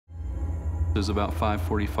It was about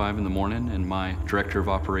 5:45 in the morning, and my director of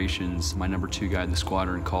operations, my number 2 guy in the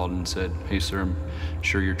squadron, called and said, "Hey, sir, I'm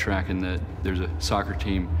sure you're tracking that there's a soccer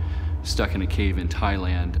team stuck in a cave in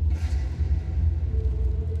Thailand."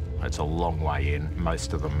 It's a long way in.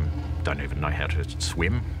 Most of them don't even know how to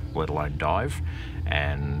swim, let alone dive,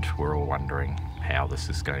 and we're all wondering how this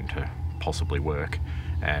is going to possibly work.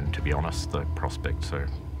 And to be honest, the prospects are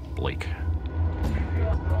bleak.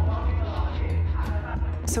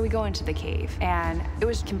 So we go into the cave, and it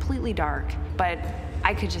was completely dark, but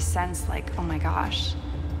I could just sense, like, oh my gosh,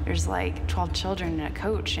 there's like 12 children and a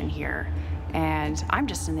coach in here, and I'm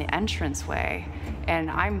just in the entranceway, and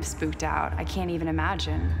I'm spooked out. I can't even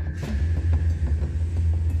imagine.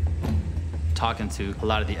 Talking to a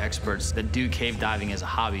lot of the experts that do cave diving as a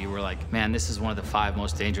hobby, we're like, man, this is one of the 5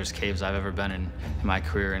 most dangerous caves I've ever been in my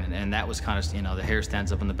career, and that was kind of, you know, the hair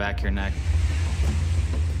stands up on the back of your neck.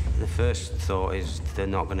 The first thought is they're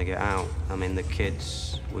not going to get out. I mean, the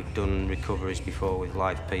kids, we've done recoveries before with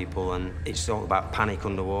live people, and it's all about panic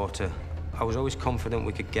underwater. I was always confident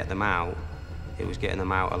we could get them out. It was getting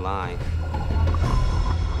them out alive.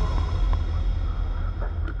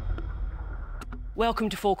 Welcome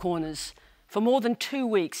to Four Corners. For more than 2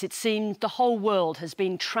 weeks, it seems the whole world has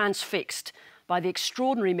been transfixed by the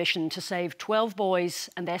extraordinary mission to save 12 boys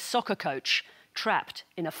and their soccer coach trapped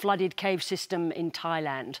in a flooded cave system in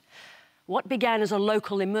Thailand. What began as a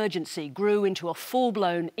local emergency grew into a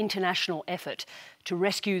full-blown international effort to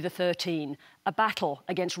rescue the 13, a battle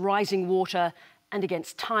against rising water and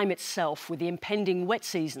against time itself, with the impending wet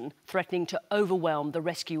season threatening to overwhelm the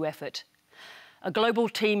rescue effort. A global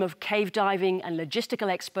team of cave diving and logistical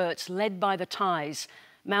experts led by the Thais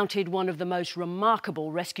mounted one of the most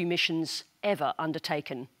remarkable rescue missions ever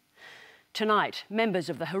undertaken. Tonight, members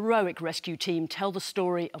of the heroic rescue team tell the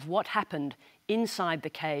story of what happened inside the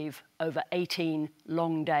cave over 18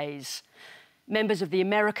 long days. Members of the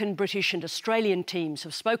American, British and Australian teams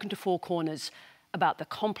have spoken to Four Corners about the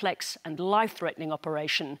complex and life-threatening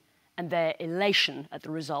operation and their elation at the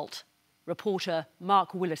result. Reporter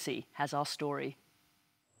Mark Willacy has our story.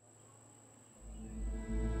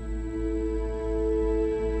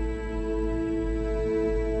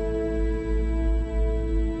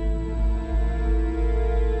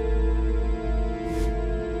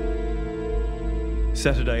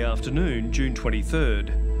 Saturday afternoon, June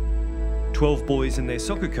 23rd. 12 boys and their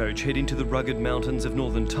soccer coach head into the rugged mountains of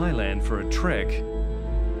northern Thailand for a trek.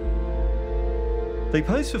 They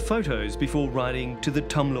pose for photos before riding to the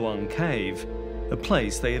Tham Luang cave, a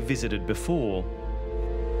place they have visited before.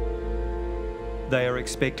 They are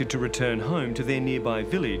expected to return home to their nearby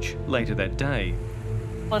village later that day.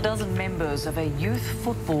 A dozen members of a youth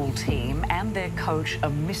football team and their coach are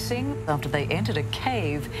missing after they entered a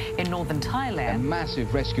cave in northern Thailand. A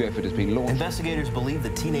massive rescue effort has been launched. Investigators believe the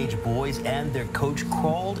teenage boys and their coach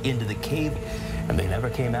crawled into the cave and they never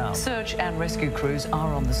came out. Search and rescue crews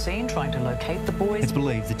are on the scene trying to locate the boys. It's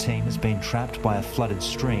believed the team has been trapped by a flooded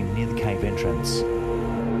stream near the cave entrance.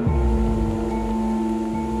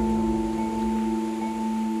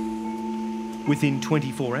 Within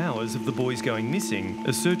 24 hours of the boys going missing,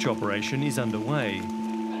 a search operation is underway.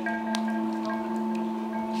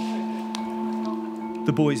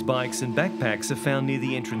 The boys' bikes and backpacks are found near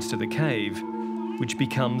the entrance to the cave, which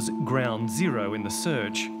becomes ground zero in the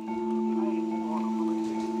search.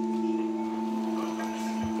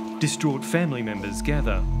 Distraught family members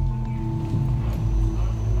gather.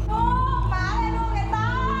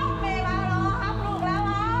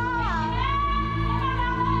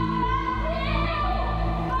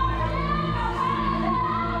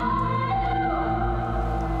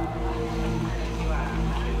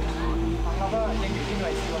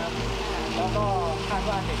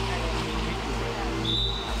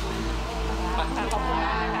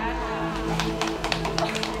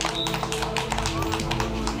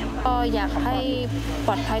ก็อยากให้ป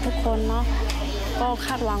ลอดภัยทุกคนเนาะก็ค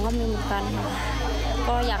าดหวังว่ามีเหมือนกัน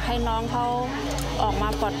ก็อยากให้น้องเขาออกมา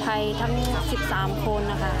ปลอดภัยทั้ง13คน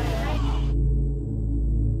นะคะ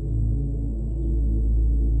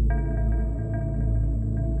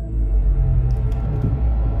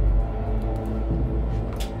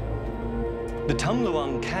The Tham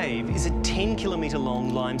Luang cave is a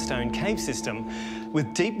 10-kilometre-long limestone cave system with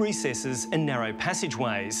deep recesses and narrow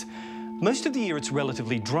passageways. Most of the year it's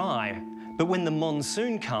relatively dry, but when the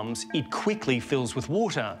monsoon comes, it quickly fills with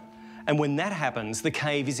water. And when that happens, the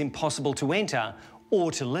cave is impossible to enter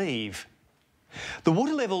or to leave. The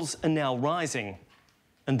water levels are now rising,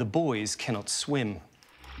 and the boys cannot swim.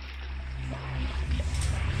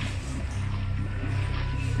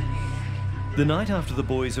 The night after the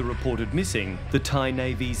boys are reported missing, the Thai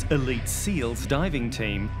Navy's elite SEALs diving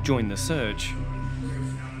team join the search.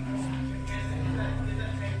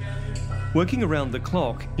 Working around the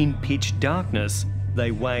clock in pitch darkness,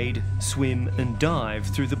 they wade, swim and dive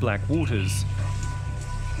through the black waters.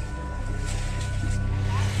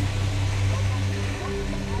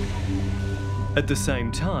 At the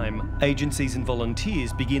same time, agencies and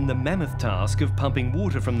volunteers begin the mammoth task of pumping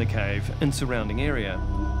water from the cave and surrounding area.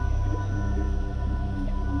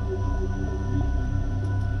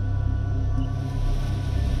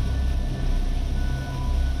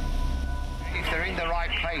 If they're in the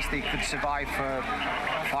right place, they could survive for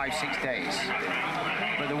 5-6 days.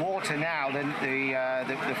 But the water now, the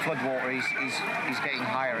flood water is getting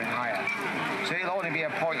higher and higher. So it'll only be a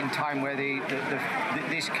point in time where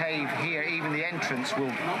this cave here, even the entrance,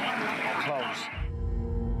 will close.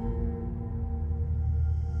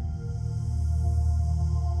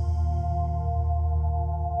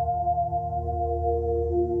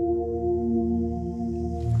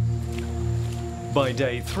 By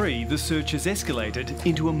day 3, the search has escalated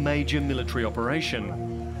into a major military operation.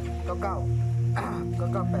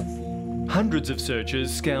 Hundreds of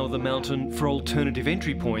searchers scour the mountain for alternative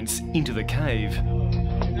entry points into the cave.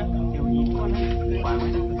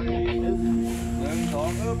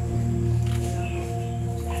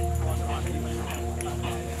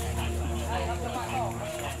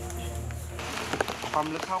ความ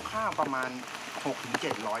ลึกคร่าวๆประมาณ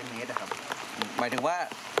 600-700 เมตรครับ หมายถึงว่า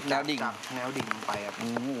แนวดิ่ง จากแนวดิ่งลงไปครับ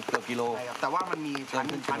เกือบกิโล ใช่ครับแต่ว่ามันมี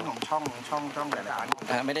ชั้นของช่องหลายๆ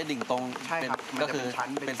ชั้น ไม่ได้ดิ่งตรง ใช่ครับ ก็คือ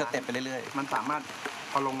เป็นสเต็ปไปเรื่อยๆ มันสามารถ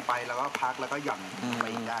พอลงไปแล้วก็พักแล้วก็หย่อนไป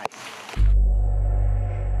อีกได้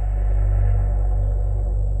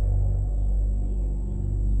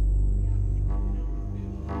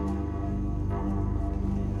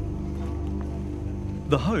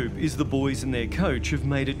The hope is the boys and their coach have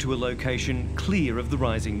made it to a location clear of the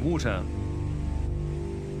rising water.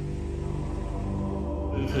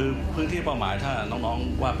 คือพื้นที่เป้าหมายถ้าน้อง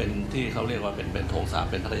ๆว่าเป็นที่เขาเรียกว่าเป็นโถง3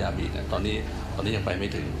เป็นพัทยาบีชเนี่ยตอนนี้ยังไปไม่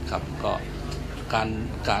ถึงครับก็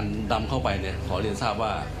การดำเข้าไปเนี่ยขอเรียนทราบว่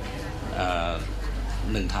า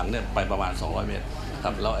1 ถังเนี่ยไปประมาณ200 เมตรค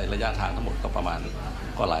รับแล้วระยะทางทั้งหมดก็ประมาณ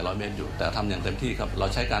ก็หลายร้อยเมตรอยู่แต่ทำอย่างเต็มที่ครับเรา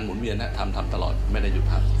ใช้การหมุนเวียนนะทำตลอดไม่ได้หยุด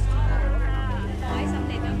พัก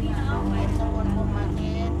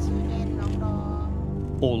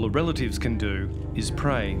All the relatives can do is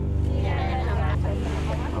pray.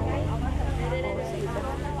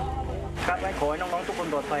 ครับขอให้น้องๆทุกคน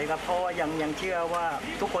ปลอดภัยครับเพราะว่ายังเชื่อว่า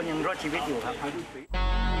ทุกคนยังรอดชีวิตอยู่ครับ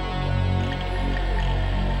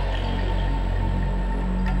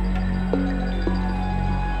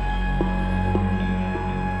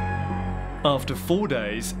After 4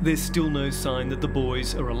 days, there's still no sign that the boys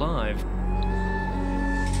are alive.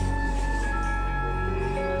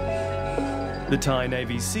 The Thai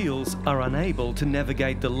Navy SEALs are unable to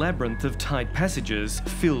navigate the labyrinth of tight passages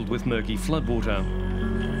filled with murky floodwater.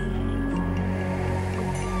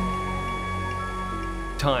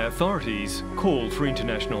 Thai authorities called for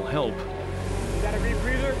international help. Got a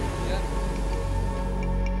rebreather?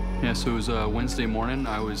 Yeah, so it was Wednesday morning.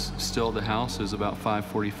 I was still at the house. It was about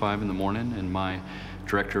 5:45 in the morning, and my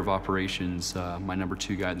director of operations, my number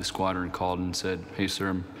 2 guy at the squadron, called and said, "Hey, sir,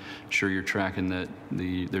 I'm sure you're tracking that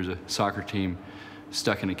there's a soccer team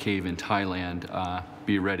stuck in a cave in Thailand.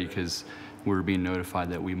 Be ready, because we were being notified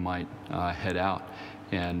that we might head out."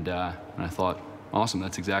 And I thought, awesome,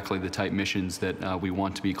 that's exactly the type missions that we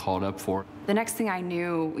want to be called up for. The next thing I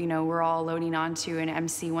knew, we're all loading onto an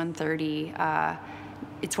MC-130.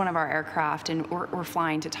 It's one of our aircraft, and we're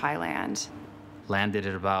flying to Thailand. Landed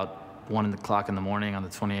at about 1 o'clock in the morning on the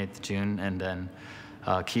 28th of June, and then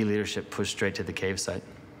key leadership pushed straight to the cave site.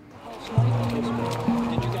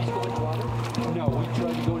 Did you guys go into water? No, we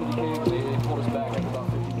tried to go into the cave. They pulled us back after about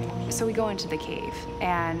 50 minutes. So we go into the cave,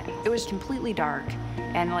 and it was completely dark.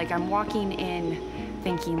 And I'm walking in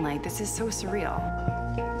thinking, this is so surreal.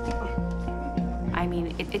 I mean,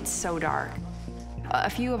 it's so dark. A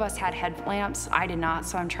few of us had headlamps. I did not,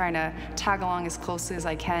 so I'm trying to tag along as closely as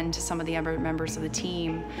I can to some of the other members of the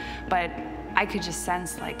team. But I could just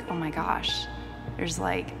sense, oh my gosh, there's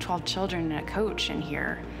 12 children and a coach in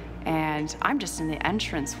here. And I'm just in the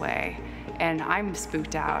entranceway, and I'm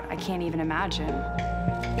spooked out. I can't even imagine.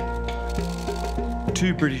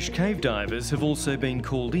 2 British cave divers have also been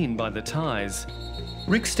called in by the Thais.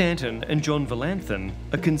 Rick Stanton and John Valanthan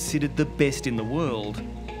are considered the best in the world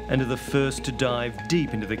and are the first to dive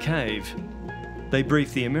deep into the cave. They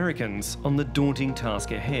brief the Americans on the daunting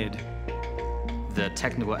task ahead. The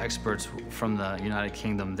technical experts from the United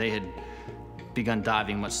Kingdom, they had begun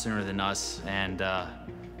diving much sooner than us, and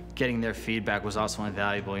getting their feedback was also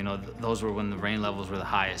invaluable. You know, those were when the rain levels were the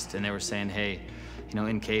highest, and they were saying, hey, you know,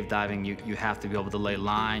 in cave diving, you have to be able to lay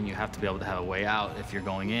line, you have to be able to have a way out if you're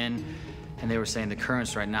going in. And they were saying the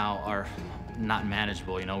currents right now are not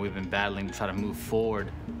manageable. You know, we've been battling to try to move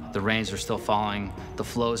forward. The rains are still falling, the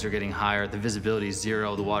flows are getting higher, the visibility is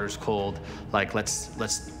zero, the water's cold. Like, let's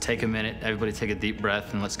take a minute, everybody take a deep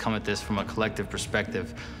breath, and let's come at this from a collective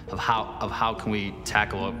perspective of how can we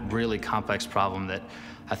tackle a really complex problem that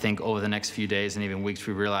I think over the next few days and even weeks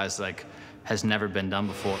we realize like has never been done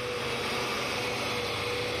before.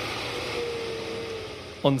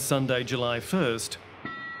 On Sunday, July 1st,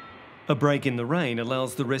 a break in the rain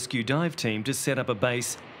allows the rescue dive team to set up a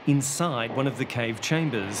base inside one of the cave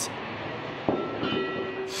chambers.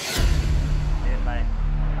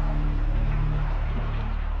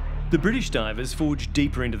 The British divers forge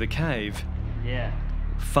deeper into the cave.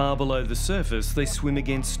 Far below the surface, they swim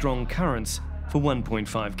against strong currents for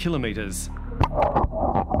 1.5 kilometres.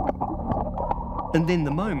 And then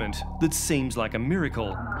the moment that seems like a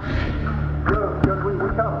miracle.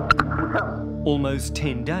 Almost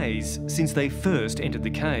 10 days since they first entered the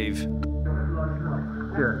cave.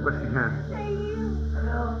 Yeah, but you can.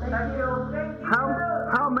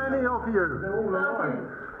 How many of you?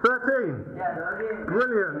 13? Yeah.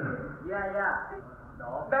 Brilliant. Yeah.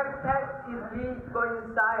 Backpack is we go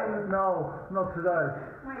inside. No, not today.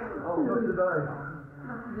 Not today.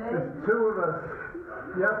 There's 2 of us.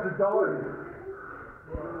 You have to dive.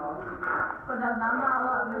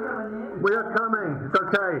 We are coming. It's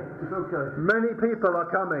okay. It's okay. Many people are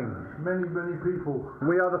coming. Many people.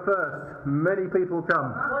 We are the first. Many people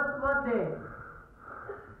come. What day?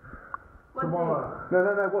 Tomorrow. No.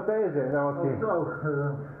 What day is it? No,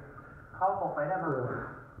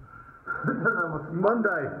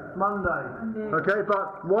 Monday. Okay,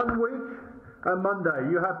 but 1 week and Monday.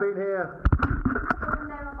 You have been here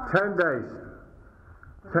 10 days.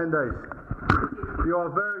 10 days. You are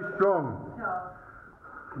very strong.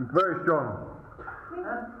 Very strong.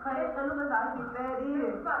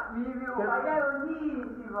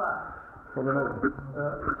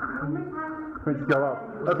 We just go up.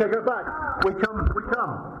 Okay, go back. We come.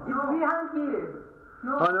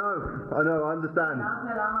 I know, I understand.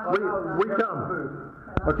 We come.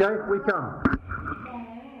 Okay, we come.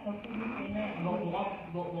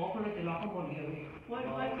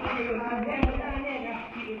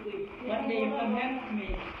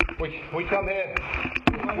 We come here.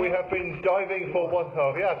 We have been diving for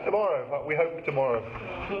tomorrow. We hope tomorrow.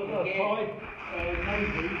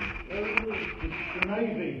 The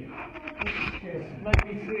Navy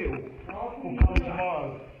SEAL will come tomorrow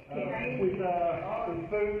with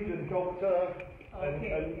food and doctor and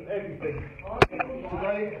everything.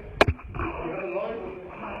 Today, you have a light.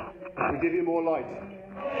 We give you more light.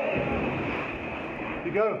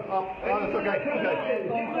 You go up. Oh, that's okay.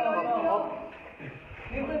 Up.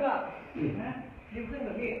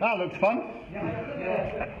 That looks fun.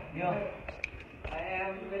 Yeah. I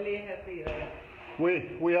am really happy.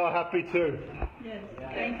 We are happy too. Yes.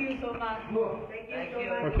 Thank you so much. Thank you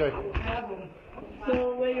so much. Okay.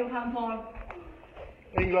 So where you come from?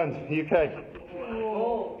 England, UK.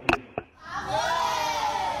 Oh.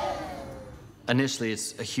 Initially,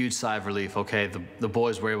 it's a huge sigh of relief. Okay, the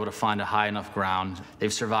boys were able to find a high enough ground.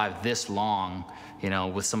 They've survived this long, you know,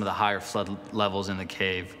 with some of the higher flood levels in the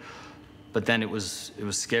cave. But then it was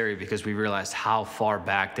scary because we realized how far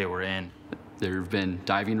back they were in. There have been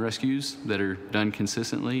diving rescues that are done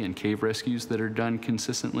consistently and cave rescues that are done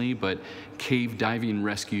consistently, but cave diving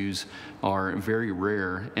rescues are very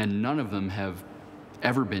rare, and none of them have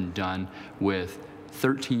ever been done with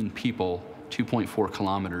 13 people 2.4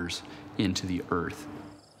 kilometers into the earth.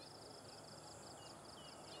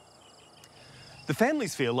 The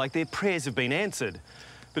families feel like their prayers have been answered,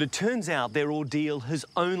 but it turns out their ordeal has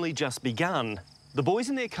only just begun. The boys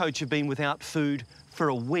and their coach have been without food for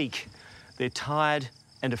a week. They're tired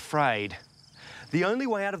and afraid. The only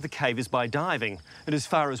way out of the cave is by diving, and as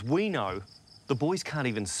far as we know, the boys can't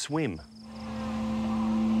even swim.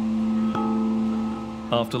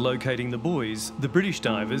 After locating the boys, the British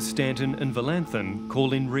divers, Stanton and Valanthan,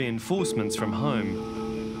 call in reinforcements from home.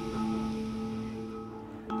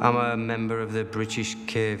 I'm a member of the British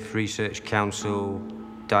Cave Research Council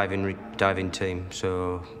diving team,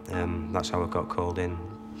 so that's how I got called in.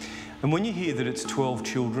 And when you hear that it's 12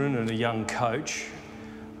 children and a young coach,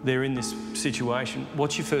 they're in this situation,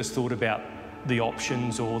 what's your first thought about the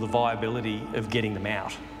options or the viability of getting them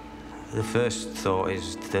out? The first thought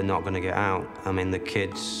is they're not going to get out. I mean, the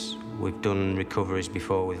kids, we've done recoveries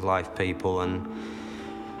before with live people, and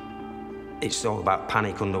it's all about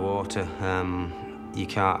panic underwater. you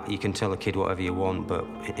can tell a kid whatever you want, but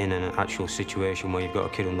in an actual situation where you've got a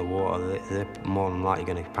kid underwater, they're more than likely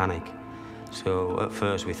going to panic. So at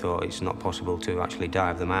first we thought it's not possible to actually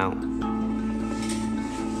dive them out.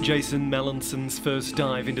 Jason Mallinson's first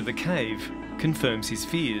dive into the cave confirms his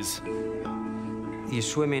fears. You're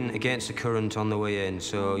swimming against the current on the way in,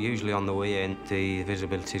 so usually on the way in the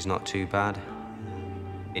visibility is not too bad.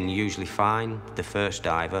 And usually fine, the first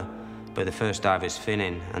diver, but the first diver's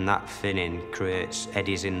finning, and that finning creates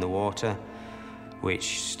eddies in the water,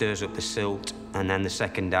 which stirs up the silt, and then the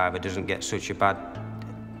second diver doesn't get such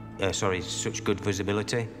good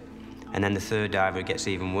visibility. And then the third diver gets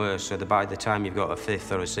even worse, so by the time you've got a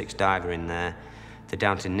fifth or a sixth diver in there, they're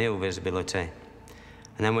down to nil visibility.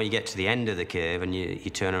 And then when you get to the end of the cave and you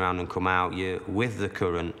turn around and come out, you're with the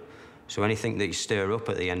current, so anything that you stir up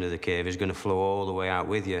at the end of the cave is going to flow all the way out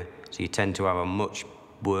with you, so you tend to have a much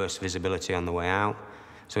worse visibility on the way out.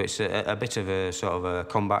 So it's a bit of a sort of a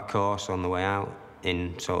combat course on the way out.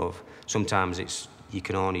 In sort of, sometimes you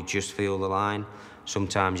can only just feel the line,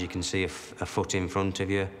 sometimes you can see a foot in front of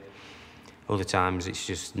you, other times it's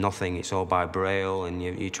just nothing, it's all by braille, and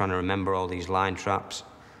you're trying to remember all these line traps.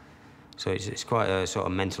 So it's quite a sort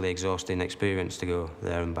of mentally exhausting experience to go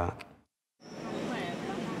there and back.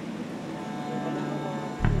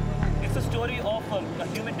 It's a story of a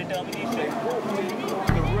human determination.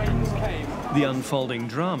 The Rains Cave. The unfolding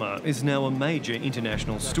drama is now a major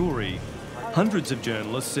international story. Hundreds of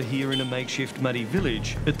journalists are here in a makeshift muddy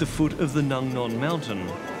village at the foot of the Nung Non mountain.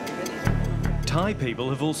 Thai people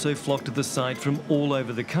have also flocked to the site from all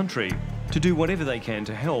over the country to do whatever they can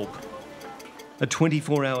to help. A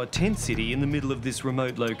 24-hour tent city in the middle of this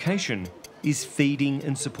remote location is feeding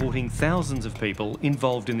and supporting thousands of people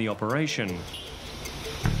involved in the operation.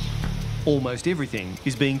 Almost everything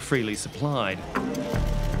is being freely supplied.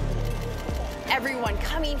 Everyone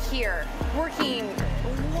coming here, working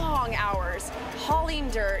long hours, hauling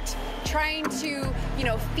dirt, trying to,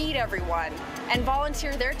 feed everyone and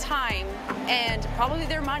volunteer their time and probably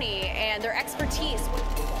their money and their expertise.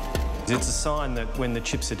 It's a sign that when the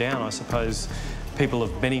chips are down, I suppose, people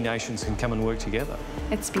of many nations can come and work together.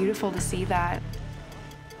 It's beautiful to see that.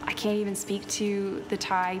 I can't even speak to the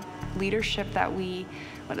Thai leadership that we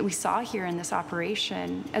saw here in this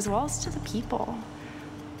operation, as well as to the people.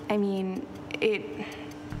 I mean,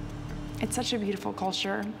 it's such a beautiful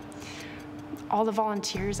culture. All the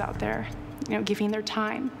volunteers out there, giving their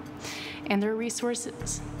time and their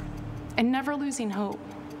resources and never losing hope.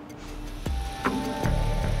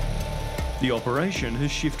 The operation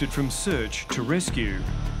has shifted from search to rescue.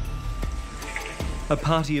 A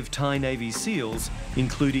party of Thai Navy SEALs,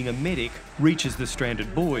 including a medic, reaches the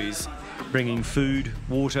stranded boys, bringing food,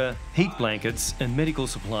 water, heat blankets and medical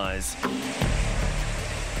supplies.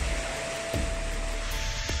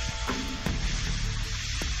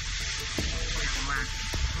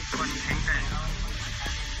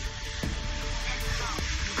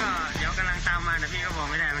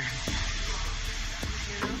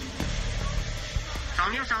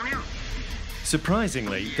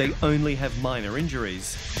 Surprisingly, they only have minor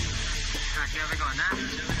injuries.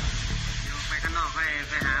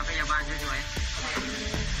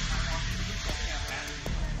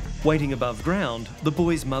 Waiting above ground, the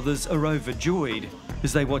boys' mothers are overjoyed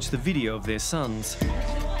as they watch the video of their sons.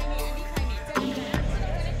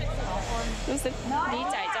 รู้สึกดี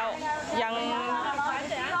ใจเจ้ายัง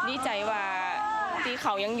ดีใจว่าที่เข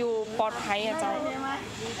ายังอยู่ปลอดภัยอะเจ้า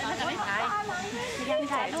ดี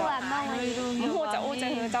ใจเจ้าหูจะอู้จะ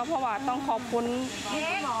เฮือเจ้าเพราะว่าต้องขอบคุณ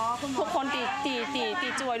ทุกคนที่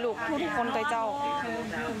ช่วยลูกทุกคนเลยเจ้า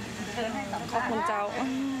ขอบคุณเจ้า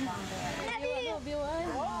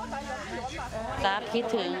ตาคิด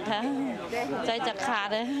ถึงค่ะใจจะขาด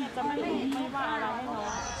เลย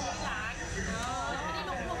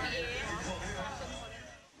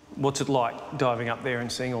What's it like diving up there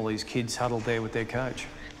and seeing all these kids huddled there with their coach?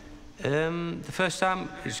 The first time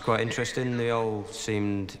it was quite interesting. They all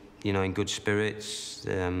seemed, in good spirits.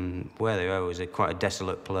 Where they were was quite a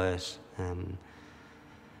desolate place.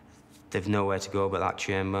 They've nowhere to go but that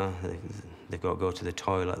chamber. They've got to go to the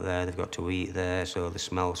toilet there. They've got to eat there, so the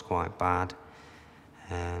smell's quite bad.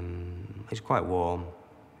 It's quite warm.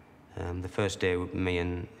 The first day,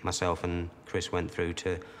 myself and Chris went through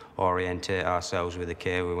to orientate ourselves with the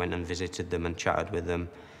cave. We went and visited them and chatted with them.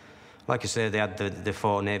 Like I say, they had the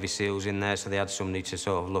 4 Navy SEALs in there, so they had somebody to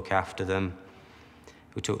sort of look after them.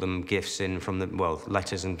 We took them gifts in from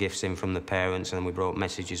letters and gifts in from the parents, and then we brought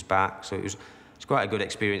messages back. So it's quite a good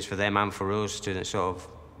experience for them and for us to sort of,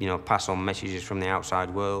 pass on messages from the outside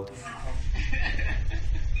world.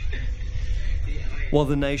 While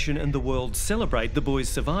the nation and the world celebrate the boys'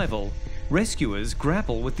 survival, rescuers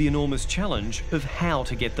grapple with the enormous challenge of how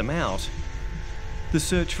to get them out. The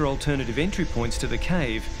search for alternative entry points to the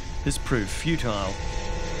cave has proved futile.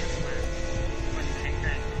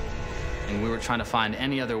 And we were trying to find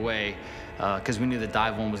any other way, because we knew the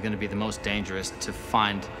dive one was going to be the most dangerous, to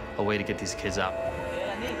find a way to get these kids out.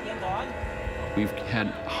 We've had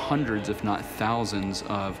hundreds, if not thousands,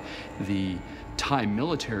 of the Thai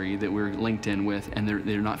military that we're linked in with, and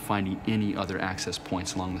they're not finding any other access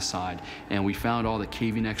points along the side. And we found all the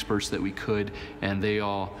caving experts that we could, and they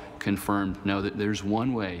all confirmed, no, that there's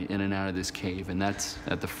one way in and out of this cave, and that's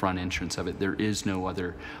at the front entrance of it. There is no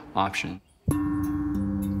other option.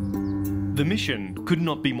 The mission could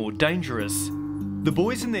not be more dangerous. The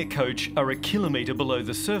boys and their coach are 1 kilometre below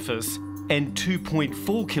the surface and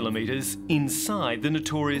 2.4 kilometres inside the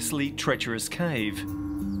notoriously treacherous cave.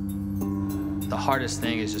 The hardest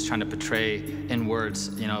thing is just trying to portray in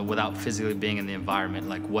words, you know, without physically being in the environment,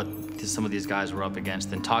 like what some of these guys were up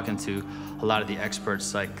against. And talking to a lot of the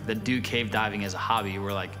experts, like that do cave diving as a hobby,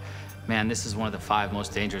 we're like, man, this is one of the 5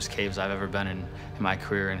 most dangerous caves I've ever been in my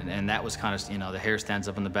career. And that was kind of, you know, the hair stands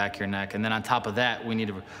up on the back of your neck. And then on top of that, we need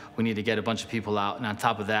to get a bunch of people out. And on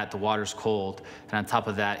top of that, the water's cold. And on top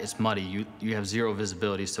of that, it's muddy. You have zero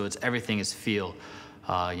visibility, so everything is feel.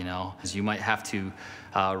 You know, you might have to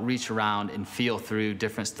reach around and feel through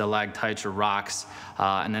different stalactites or rocks.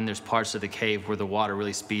 And then there's parts of the cave where the water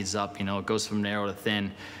really speeds up. You know, it goes from narrow to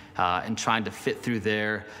thin. And trying to fit through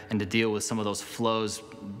there and to deal with some of those flows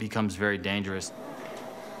becomes very dangerous.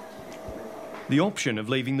 The option of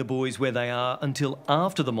leaving the boys where they are until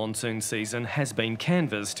after the monsoon season has been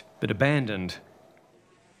canvassed, but abandoned.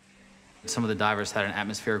 Some of the divers had an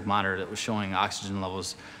atmospheric monitor that was showing oxygen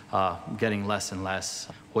levels getting less and less,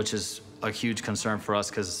 which is a huge concern for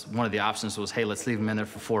us, because one of the options was, hey, let's leave them in there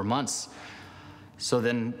for 4 months. So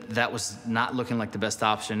then that was not looking like the best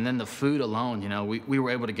option. And then the food alone, you know, we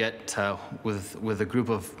were able to get, with a group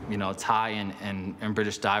of, you know, Thai and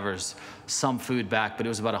British divers, some food back, but it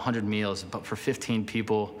was about 100 meals. But for 15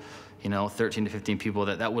 people, you know, 13 to 15 people,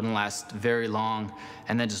 that wouldn't last very long.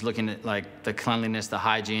 And then just looking at like the cleanliness, the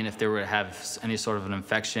hygiene, if they were to have any sort of an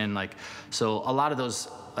infection, like, so a lot of those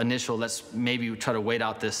initial, let's maybe try to wait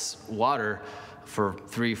out this water for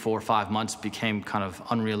 3, 4, 5 months became kind of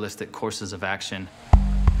unrealistic courses of action.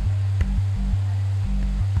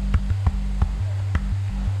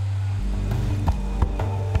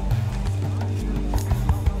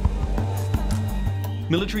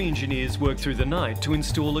 Military engineers worked through the night to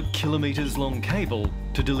install a kilometres-long cable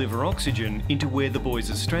to deliver oxygen into where the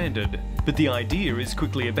boys are stranded. But the idea is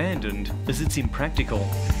quickly abandoned as it's impractical.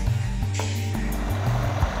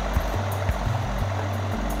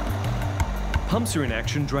 Pumps are in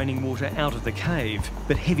action draining water out of the cave,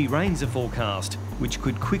 but heavy rains are forecast, which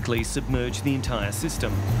could quickly submerge the entire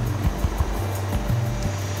system.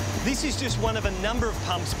 This is just one of a number of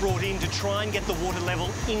pumps brought in to try and get the water level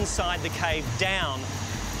inside the cave down.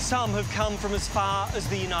 Some have come from as far as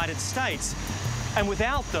the United States, and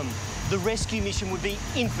without them, the rescue mission would be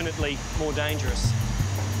infinitely more dangerous.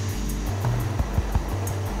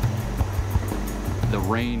 The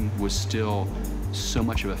rain was still so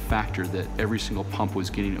much of a factor that every single pump was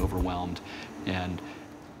getting overwhelmed, and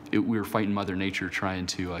we were fighting Mother Nature trying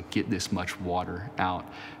to get this much water out.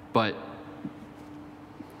 But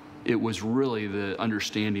it was really the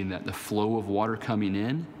understanding that the flow of water coming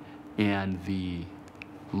in and the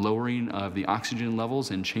lowering of the oxygen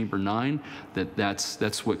levels in chamber 9,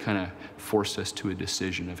 that's what kind of forced us to a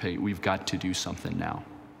decision of, hey, we've got to do something now.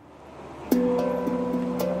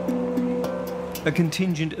 A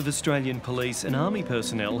contingent of Australian police and army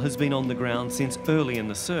personnel has been on the ground since early in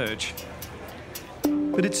the search.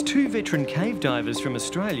 But it's 2 veteran cave divers from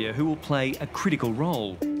Australia who will play a critical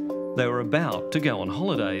role. They were about to go on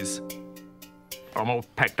holidays. I'm all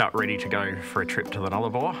packed up, ready to go for a trip to the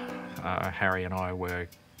Nullarbor. Harry and I were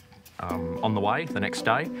on the way the next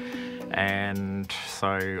day, and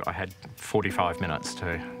so I had 45 minutes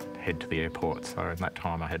to head to the airport. So in that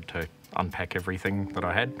time I had to unpack everything that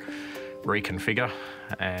I had, reconfigure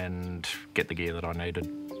and get the gear that I needed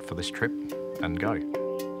for this trip and go.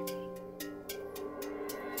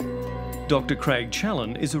 Dr. Craig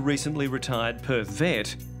Challen is a recently retired Perth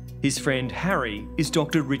vet. His friend Harry is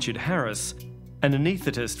Dr. Richard Harris, an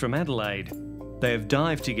anaesthetist from Adelaide. They have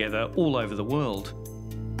dived together all over the world.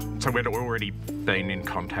 So we'd already been in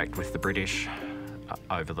contact with the British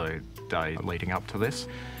over the day leading up to this,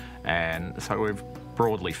 and so we're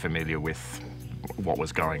broadly familiar with what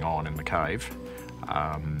was going on in the cave.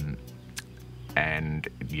 And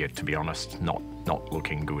yeah, to be honest, not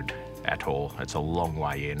looking good at all. It's a long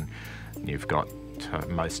way in. You've got honest.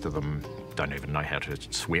 Most of them don't even know how to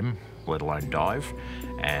swim, let alone dive,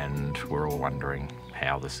 and we're all wondering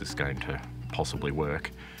how this is going to possibly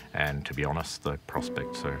work. And to be honest, the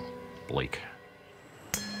prospects are bleak.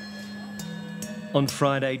 On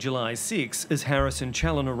Friday, July 6, as Harris and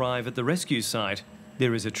Challen arrive at the rescue site,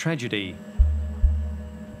 there is a tragedy.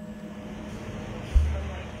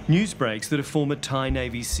 News breaks that a former Thai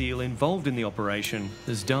Navy SEAL involved in the operation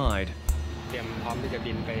has died.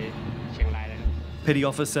 Petty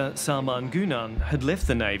Officer Salman Gunan had left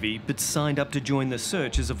the Navy but signed up to join the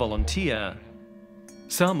search as a volunteer.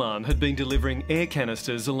 Salman had been delivering air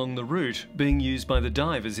canisters along the route being used by the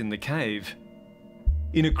divers in the cave.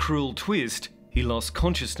 In a cruel twist, he lost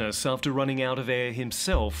consciousness after running out of air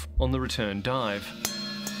himself on the return dive.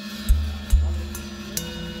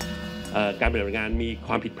 การปฏิบัติงานมีค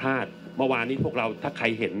วามผิดพลาดเมื่อวานนี้พวกเราถ้าใคร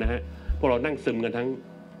เห็นนะฮะพวกเรานั่งซึมกัน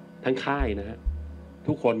ทั้งค่ายนะฮะ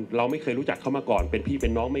ทุกคนเราไม่เคยรู้จักเขามาก่อนเป็นพี่เป็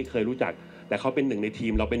นน้องไม่เคยรู้จักแต่เขาเป็นหนึ่งในที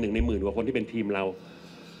มเราเป็นหนึ่งในหมื่นกว่าคนที่เป็นทีมเรา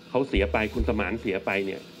เขาเสียไปคุณสมานเสียไปเ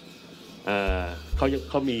นี่ย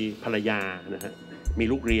เขามีภรรยานะฮะมี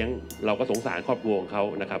ลูกเลี้ยงเราก็สงสารครอบครัวของเขา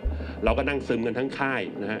นะครับเราก็นั่งซึมกันทั้งค่าย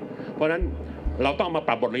นะฮะเพราะฉะนั้นเราต้องมาป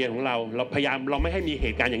รับบทเรียนของเราพยายามเราไม่ให้มีเห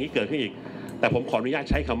ตุการณ์อย่างนี้เกิดขึ้นอีกแต่ผมขออนุญาต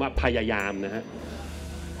ใช้คำว่าพยายามนะฮะ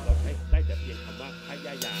เราใช้ได้แต่เพียงคำว่าพย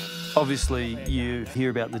ายาม Obviously, you hear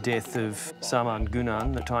about the death of Salman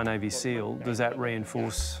Gunan, the Thai Navy SEAL. Does that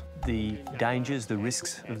reinforce the dangers, the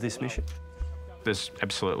risks of this mission? There's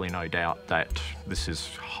absolutely no doubt that this is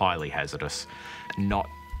highly hazardous. Not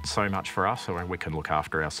so much for us, I mean, we can look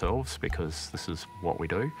after ourselves because this is what we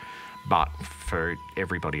do, but for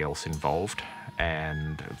everybody else involved,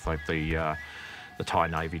 and like the Thai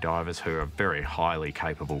Navy divers who are very highly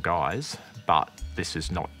capable guys, but this is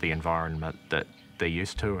not the environment that they're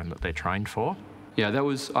used to and that they're trained for. Yeah, that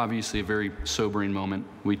was obviously a very sobering moment.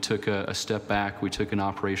 We took a step back, we took an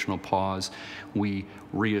operational pause, we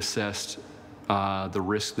reassessed the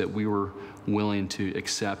risk that we were willing to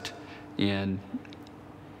accept, and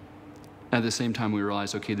at the same time we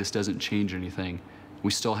realized, okay, this doesn't change anything.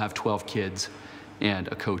 We still have 12 kids and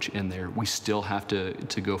a coach in there. We still have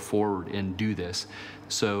to go forward and do this.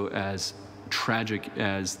 So as tragic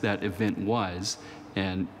as that event was,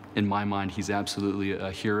 and in my mind, he's absolutely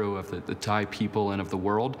a hero of the Thai people and of the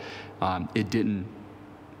world, it didn't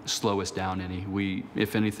slow us down any.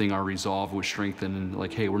 If anything, our resolve was strengthened and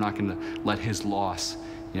like, hey, we're not gonna let his loss,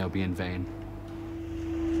 be in vain.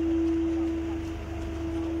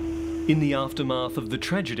 In the aftermath of the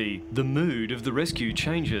tragedy, the mood of the rescue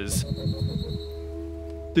changes.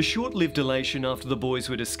 The short-lived elation after the boys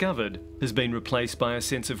were discovered has been replaced by a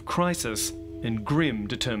sense of crisis and grim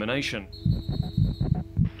determination.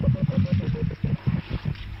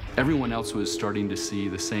 Everyone else was starting to see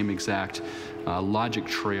the same exact logic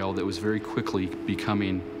trail that was very quickly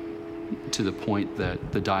becoming to the point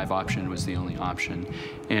that the dive option was the only option.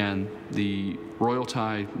 And the Royal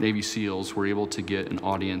Thai Navy SEALs were able to get an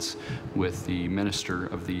audience with the Minister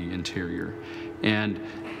of the Interior. And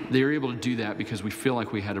they were able to do that because we feel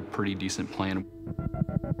like we had a pretty decent plan.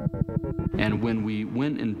 And when we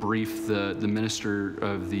went and briefed the Minister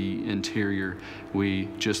of the Interior, we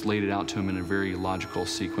just laid it out to him in a very logical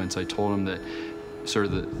sequence. I told him that, sir,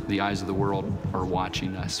 the eyes of the world are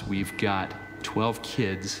watching us. We've got 12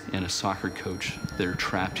 kids and a soccer coach that are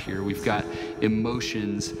trapped here. We've got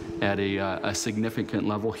emotions at a significant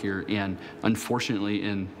level here, and unfortunately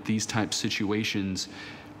in these type situations,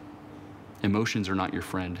 emotions are not your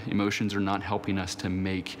friend. Emotions are not helping us to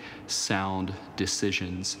make sound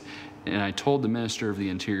decisions. And I told the Minister of the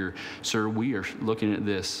Interior, sir, we are looking at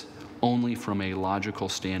this only from a logical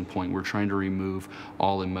standpoint. We're trying to remove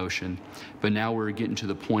all emotion. But now we're getting to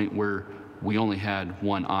the point where we only had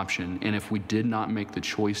one option. And if we did not make the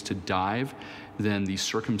choice to dive, then the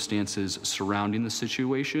circumstances surrounding the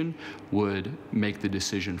situation would make the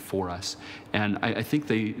decision for us. And I think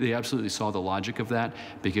they absolutely saw the logic of that,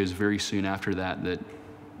 because very soon after that,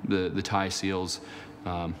 the Thai SEALs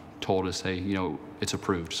told us, hey, it's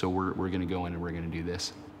approved, so we're gonna go in and we're gonna do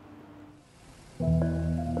this.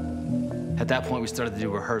 At that point, we started to do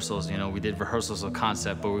rehearsals. We did rehearsals of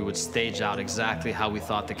concept, but we would stage out exactly how we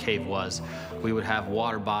thought the cave was. We would have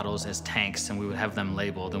water bottles as tanks, and we would have them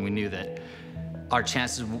labeled, and we knew that our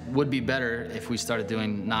chances would be better if we started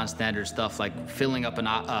doing non-standard stuff like filling up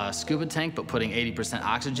a scuba tank, but putting 80%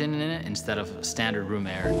 oxygen in it instead of standard room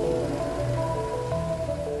air.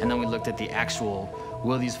 And then we looked at the actual,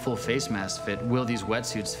 will these full face masks fit? Will these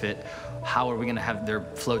wetsuits fit? How are we gonna have their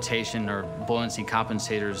flotation or buoyancy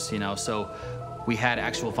compensators, So we had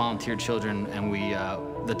actual volunteer children, and we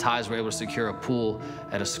The Thais were able to secure a pool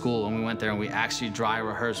at a school, and we went there and we actually dry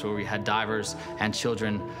rehearsed where we had divers and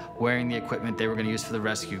children wearing the equipment they were going to use for the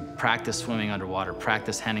rescue, practice swimming underwater,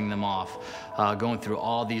 practice handing them off, going through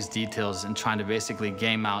all these details and trying to basically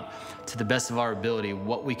game out to the best of our ability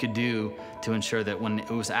what we could do to ensure that when it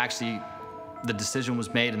was actually the decision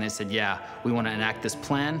was made and they said, yeah, we want to enact this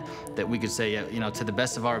plan, that we could say, yeah, you know, to the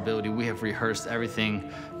best of our ability, we have rehearsed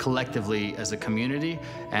everything collectively as a community,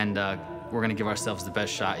 and we're going to give ourselves the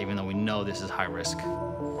best shot, even though we know this is high risk.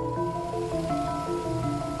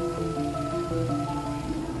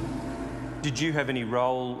 Did you have any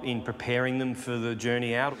role in preparing them for the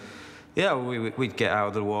journey out? Yeah, we'd get out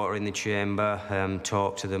of the water in the chamber,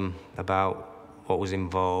 talk to them about what was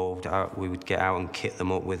involved. We would get out and kit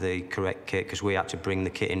them up with the correct kit, because we had to bring the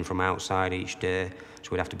kit in from outside each day.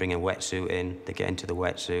 So we'd have to bring a wetsuit in. They get into the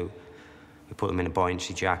wetsuit. We put them in a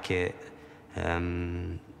buoyancy jacket,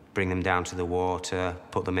 bring them down to the water,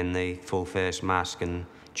 put them in the full face mask and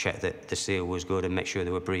check that the seal was good and make sure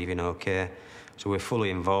they were breathing okay. So we're fully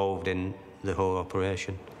involved in the whole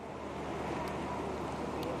operation.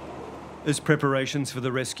 As preparations for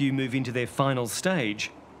the rescue move into their final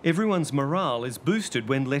stage, everyone's morale is boosted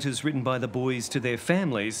when letters written by the boys to their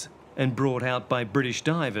families and brought out by British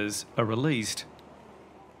divers are released.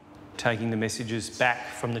 Taking the messages back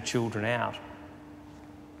from the children out,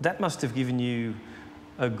 that must have given you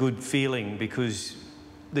a good feeling, because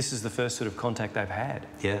this is the first sort of contact they've had.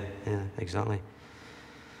 Yeah, exactly.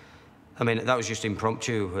 I mean, that was just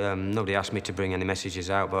impromptu. Nobody asked me to bring any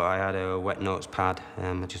messages out, but I had a wet notes pad,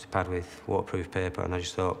 just a pad with waterproof paper, and I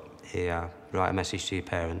just thought, here, write a message to your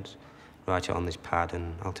parents, write it on this pad,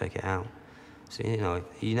 and I'll take it out. So, you know,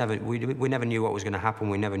 we never knew what was going to happen.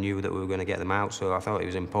 We never knew that we were going to get them out, so I thought it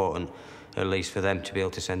was important, at least for them, to be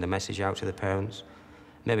able to send a message out to the parents.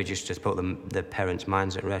 Maybe just to put the parents'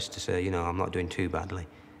 minds at rest, to say, you know, I'm not doing too badly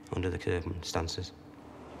under the circumstances.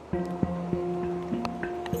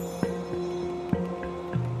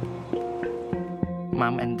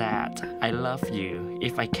 Mom and Dad, I love you.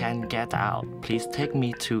 If I can get out, please take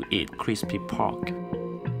me to eat crispy pork.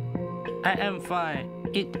 I am fine.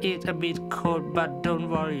 It is a bit cold, but don't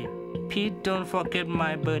worry. Please don't forget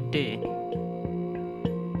my birthday.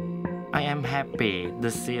 I am happy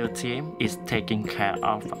the SEAL team is taking care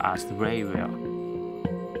of us very well.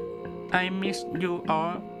 I miss you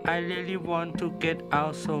all. I really want to get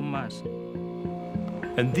out so much.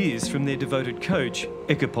 And this from their devoted coach,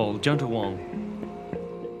 Ekapol Juntawong.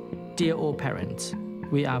 Dear all parents,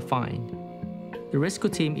 we are fine. The rescue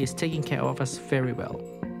team is taking care of us very well.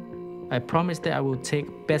 I promise that I will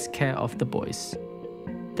take best care of the boys.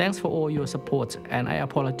 Thanks for all your support, and I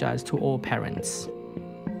apologize to all parents.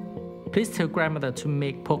 Please tell grandmother to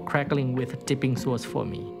make pork crackling with dipping sauce for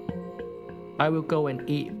me. I will go and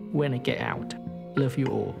eat when I get out. Love you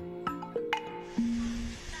all.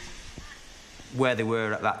 Where they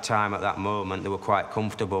were at that time, at that moment, they were quite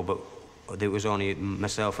comfortable, but it was only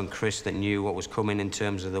myself and Chris that knew what was coming in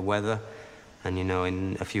terms of the weather. And, you know,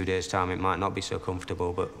 in a few days' time, it might not be so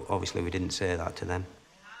comfortable, but obviously we didn't say that to them.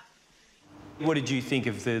 What did you think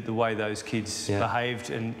of the way those kids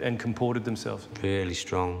behaved and comported themselves? Really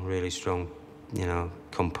strong, you know,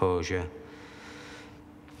 composure.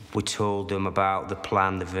 We told them about the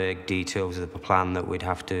plan, the vague details of the plan, that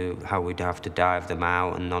how we'd have to dive them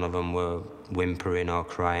out, and none of them were whimpering or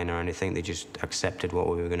crying or anything. They just accepted what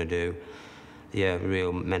we were going to do. Yeah,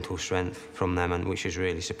 real mental strength from them, and which is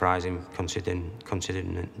really surprising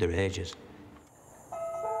considering their ages.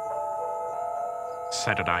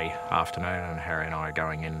 Saturday afternoon, and Harry and I are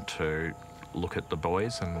going in to look at the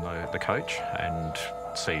boys and the coach and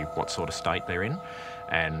see what sort of state they're in,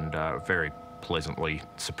 and very pleasantly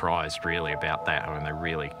surprised really about that. I mean, they're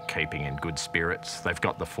really keeping in good spirits. They've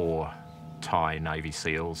got the 4 Thai Navy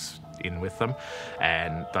SEALs in with them,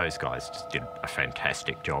 and those guys just did a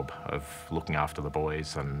fantastic job of looking after the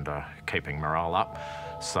boys and keeping morale up.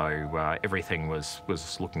 So everything was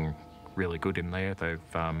looking really good in there.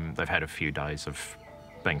 They've had a few days of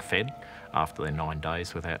being fed after their 9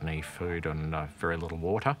 days without any food and very little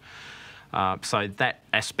water. So that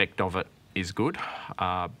aspect of it is good,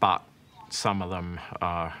 but some of them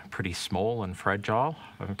are pretty small and fragile.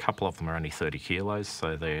 A couple of them are only 30 kilos,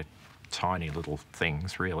 so they're tiny little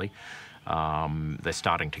things, really. They're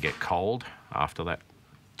starting to get cold after that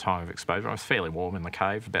time of exposure. It was fairly warm in the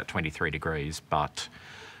cave, about 23 degrees, but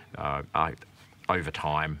over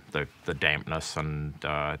time, the dampness and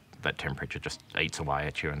that temperature just eats away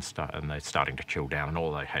at you, and they're starting to chill down, and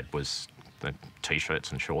all they had was the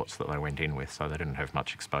T-shirts and shorts that they went in with, so they didn't have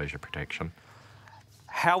much exposure protection.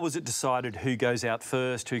 How was it decided who goes out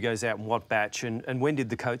first, who goes out in what batch, and when did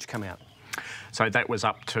the coach come out? So that was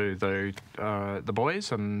up to the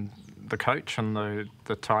boys and the coach and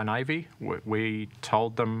the Thai Navy. We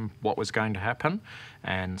told them what was going to happen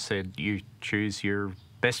and said, you choose your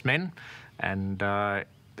best men, and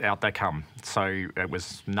out they come. So it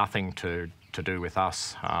was nothing to do with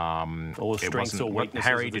us. Or strengths or weaknesses.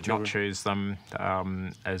 Harry did not choose them,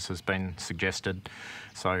 as has been suggested.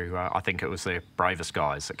 So I think it was the bravest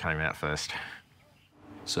guys that came out first.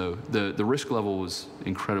 So the risk level was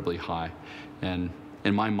incredibly high, and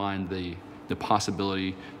in my mind, the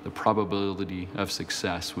possibility, the probability of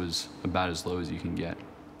success was about as low as you can get.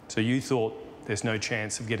 So you thought there's no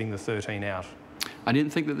chance of getting the 13 out? I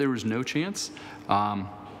didn't think that there was no chance,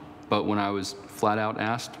 but when I was flat out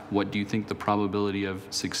asked, what do you think the probability of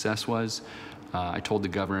success was, I told the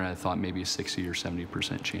governor I thought maybe a 60 or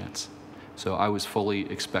 70% chance. So I was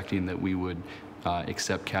fully expecting that we would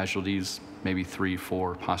accept casualties, maybe 3,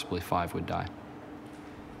 4, possibly 5 would die.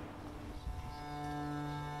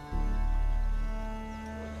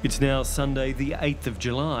 It's now Sunday, the 8th of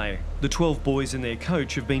July. The 12 boys and their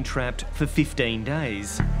coach have been trapped for 15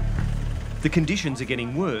 days. The conditions are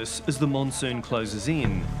getting worse as the monsoon closes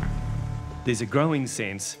in. There's a growing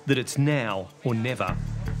sense that it's now or never.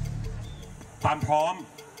 ความพร้อม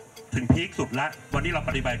ถึงพีคสุดละวันนี้เรา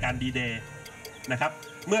ปฏิบัติการดีเดย์นะครับ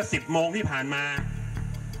เมื่อ 10 โมงที่ผ่านมา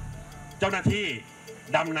เจ้าหน้าที่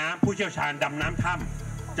ดำน้ำผู้เชี่ยวชาญดำน้ำถ้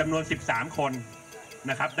ำจำนวน 13 คน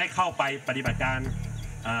นะครับได้เข้าไปปฏิบัติการ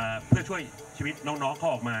เพื่อช่วยชีวิตน้องๆเขา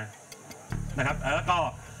ออกมานะครับแล้วก็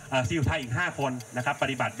ซีลไทยอีก 5 คนนะครับป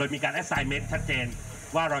ฏิบัติโดยมีการ assignment ชัดเจน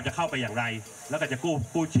ว่าเราจะเข้าไปอย่างไรแล้วก็จะ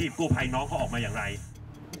กู้ชีพกู้ภัยน้องเขาออกมาอย่างไร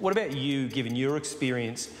What about you, given your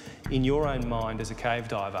experience in your own mind as a cave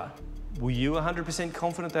diver? Were you 100%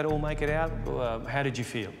 confident they'd all make it out? How did you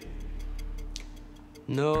feel?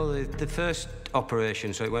 No, the first operation,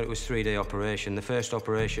 so it was a 3-day operation. The first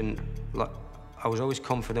operation, I was always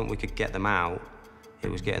confident we could get them out.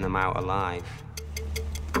 It was getting them out alive.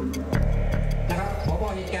 นะครับผบ.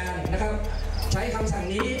เหตุการณ์นะครับใช้คำสั่ง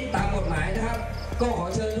นี้ตามกฎหมายนะครับก็ขอ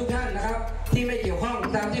เชิญทุกท่านนะครับที่ไม่เกี่ยวข้อง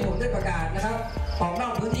ตามที่ผมได้ประกาศนะครับออกนอ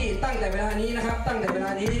กพื้นที่ตั้งแต่เวลานี้นะครับตั้งแต่เวล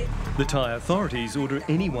านี้ The Thai authorities order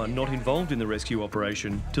anyone not involved in the rescue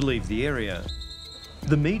operation to leave the area.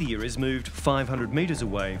 The media is moved 500 metres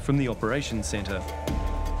away from the operations centre.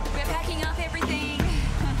 We're packing up everything.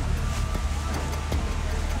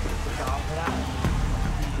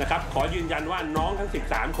 นะครับขอยืนยันว่าน้องทั้ง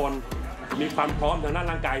 13 คนมีความพร้อมทางด้าน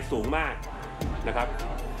ร่างกายสูงมากนะครับ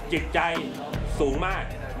จิตใจสูงมาก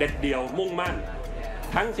เด็ดเดี่ยวมุ่งมั่น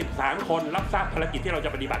ทั้ง 13 คนรับทราบภารกิจที่เราจ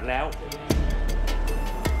ะปฏิบัติแล้ว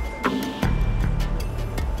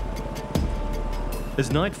As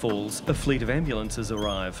night falls, a fleet of ambulances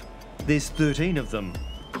arrive. There's 13 of them,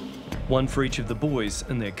 one for each of the boys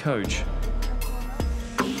and their coach.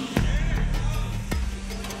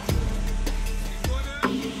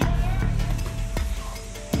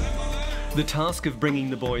 The task of bringing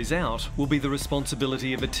the boys out will be the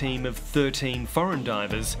responsibility of a team of 13 foreign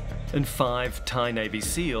divers and 5 Thai Navy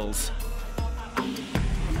SEALs.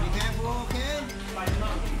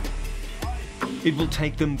 It will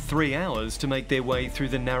take them 3 hours to make their way through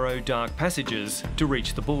the narrow, dark passages to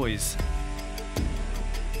reach the boys.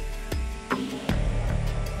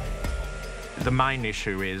 The main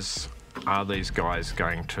issue is, are these guys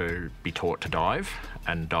going to be taught to dive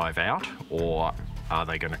and dive out, or are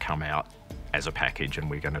they going to come out as a package and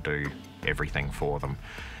we're going to do everything for them?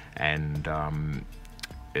 And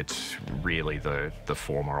it's really the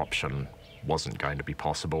former option wasn't going to be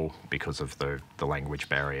possible because of the language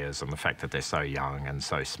barriers and the fact that they're so young and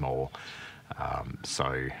so small.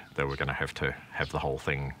 So they were going to have the whole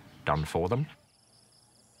thing done for them.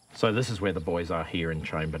 So this is where the boys are here in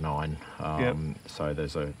Chamber 9. So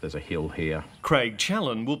there's a hill here. Craig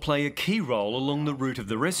Challen will play a key role along the route of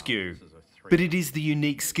the rescue. But it is the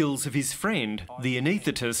unique skills of his friend, the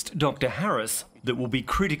anaesthetist Dr. Harris, that will be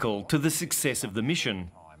critical to the success of the mission.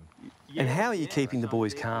 And how are you keeping the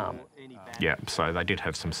boys calm? Yeah, so they did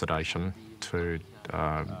have some sedation to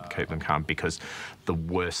keep them calm, because the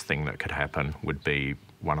worst thing that could happen would be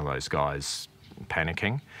one of those guys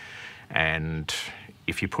panicking. And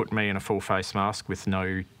if you put me in a full face mask with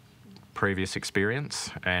no previous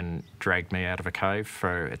experience and dragged me out of a cave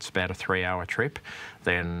for it's about a 3-hour trip,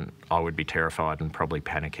 then I would be terrified and probably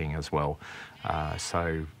panicking as well.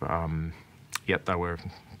 Yep, they were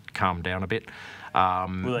calmed down a bit.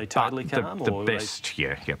 Were they totally calm? The best,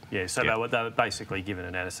 yeah. Yeah, so they were basically given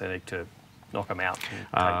an anaesthetic to knock them out.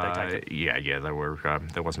 And take it. Yeah, they were.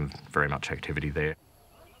 There wasn't very much activity there.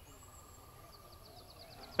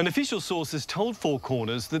 An official source has told Four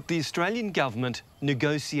Corners that the Australian government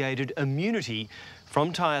negotiated immunity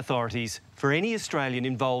from Thai authorities for any Australian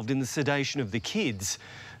involved in the sedation of the kids,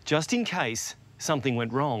 just in case something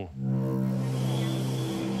went wrong.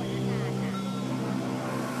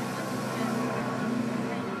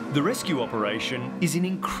 The rescue operation is an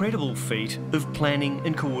incredible feat of planning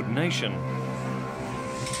and coordination.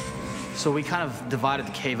 So we kind of divided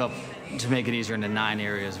the cave up to make it easier into 9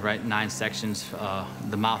 areas, right? 9 sections,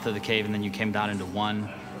 the mouth of the cave, and then you came down into 1.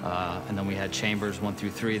 And then we had chambers 1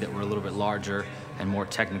 through 3 that were a little bit larger and more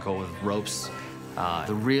technical with ropes.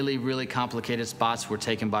 The really, really complicated spots were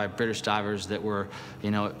taken by British divers that were,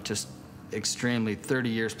 you know, just extremely 30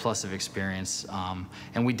 years plus of experience.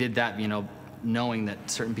 And we did that, you know, knowing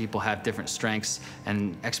that certain people have different strengths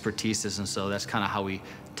and expertises, and so that's kind of how we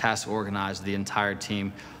task organized the entire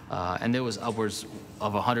team. And there was upwards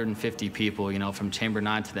of 150 people, you know, from Chamber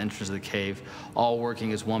 9 to the entrance of the cave, all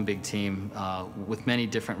working as one big team with many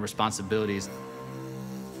different responsibilities.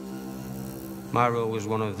 My role was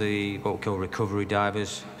one of the what we call recovery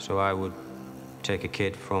divers, so I would take a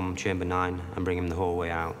kid from Chamber 9 and bring him the whole way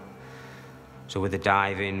out. So with the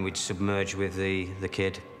diving, we'd submerge with the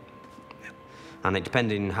kid. And it,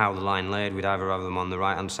 depending how the line laid, we'd either have them on the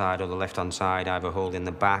right-hand side or the left-hand side, either holding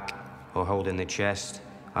the back or holding the chest,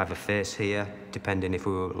 either face here, depending if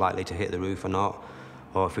we were likely to hit the roof or not,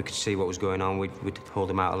 or if we could see what was going on, we'd hold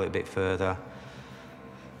them out a little bit further.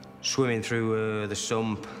 Swimming through the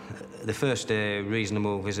sump, the first day,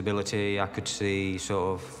 reasonable visibility. I could see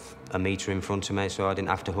sort of a metre in front of me, so I didn't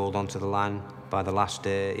have to hold on to the line. By the last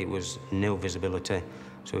day, it was nil visibility,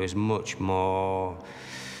 so it was much more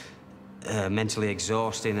mentally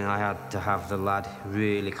exhausting, and I had to have the lad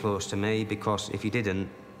really close to me, because if you didn't,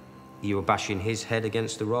 you were bashing his head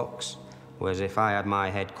against the rocks, whereas if I had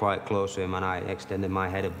my head quite close to him and I extended my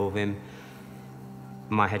head above him,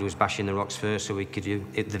 my head was bashing the rocks first, so the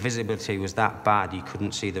visibility was that bad you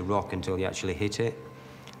couldn't see the rock until you actually hit it.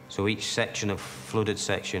 So each section of flooded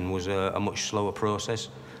section was a much slower process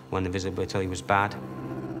when the visibility was bad.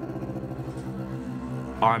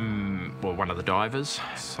 I'm one of the divers,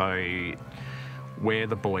 so where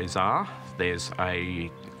the boys are, there's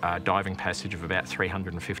a diving passage of about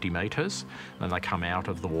 350 metres. Then they come out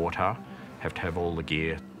of the water, have to have all the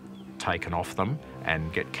gear taken off them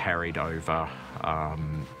and get carried over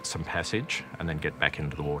some passage and then get back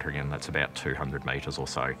into the water again. That's about 200 metres or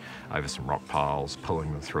so over some rock piles,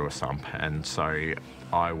 pulling them through a sump. And so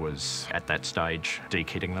I was at that stage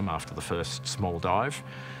de-kitting them after the first small dive,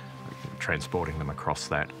 transporting them across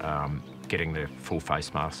that, getting their full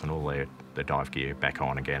face masks and all their dive gear back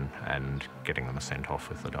on again and getting them sent off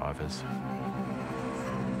with the divers.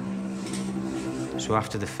 So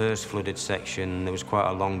after the first flooded section, there was quite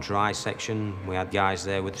a long dry section. We had guys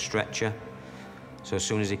there with a stretcher. So as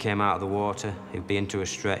soon as he came out of the water, he'd be into a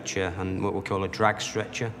stretcher and what we call a drag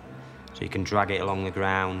stretcher. So you can drag it along the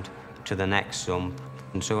ground to the next sump.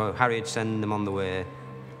 And so Harry would send them on the way.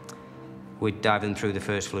 We'd dive them through the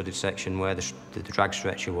first flooded section where the drag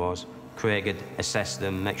stretcher was. Craig would assess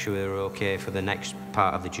them, make sure they were okay for the next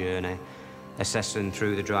part of the journey, assess them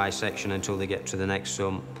through the dry section until they get to the next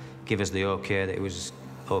sump, give us the okay that it was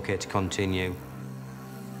okay to continue.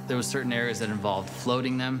 There were certain areas that involved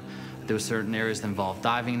floating them. There were certain areas that involved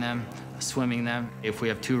diving them, swimming them. If we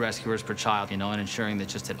have 2 rescuers per child, you know, and ensuring that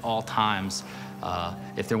just at all times,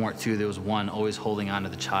 if there weren't 2, there was 1 always holding on to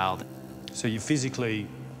the child. So you physically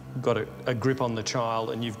got a grip on the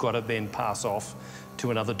child and you've got to then pass off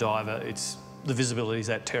to another diver. The visibility is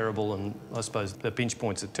that terrible, and I suppose the pinch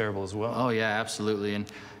points are terrible as well. Oh yeah, absolutely. And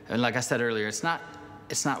like I said earlier, it's not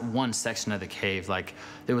one section of the cave. Like,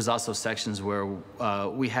 there was also sections where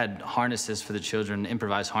we had harnesses for the children,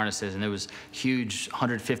 improvised harnesses, and there was huge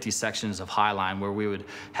 150 sections of high line where we would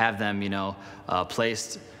have them, you know,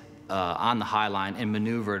 placed on the high line and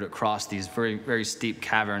maneuvered across these very, very steep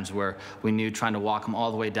caverns where we knew trying to walk them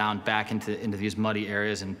all the way down back into these muddy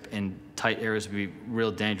areas and tight areas would be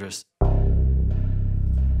real dangerous.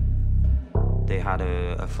 They had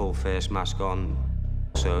a full face mask on,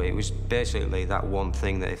 so it was basically that one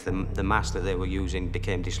thing that if the mask that they were using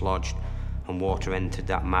became dislodged and water entered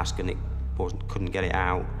that mask and it couldn't get it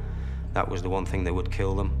out, that was the one thing that would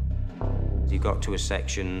kill them. You got to a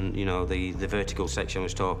section, you know, the vertical section I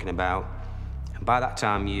was talking about, and by that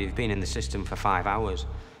time you've been in the system for 5 hours.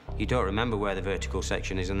 You don't remember where the vertical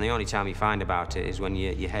section is, and the only time you find about it is when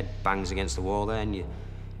your head bangs against the wall there and you're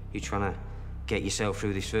trying to get yourself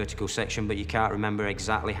through this vertical section, but you can't remember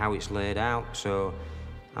exactly how it's laid out. So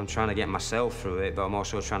I'm trying to get myself through it, but I'm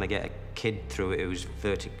also trying to get a kid through it who's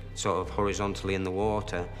sort of horizontally in the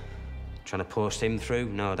water, trying to post him through.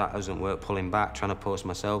 No, that doesn't work. Pulling back, trying to post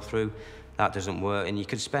myself through, that doesn't work. And you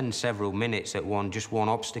could spend several minutes at just one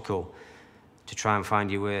obstacle, to try and find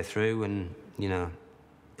your way through. And, you know,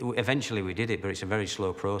 eventually we did it, but it's a very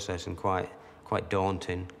slow process and quite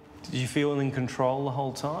daunting. Did you feel in control the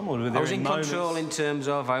whole time, or were there I was in moments... control in terms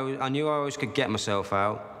of I knew I always could get myself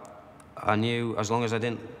out. I knew as long as I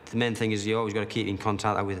didn't... The main thing is you always got to keep in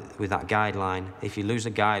contact with that guideline. If you lose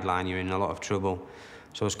the guideline, you're in a lot of trouble.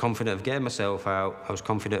 So I was confident of getting myself out. I was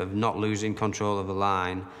confident of not losing control of the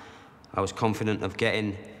line. I was confident of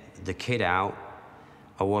getting the kid out.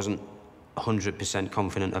 I wasn't 100%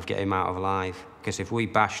 confident of getting him out alive, because if we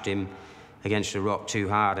bashed him against a rock too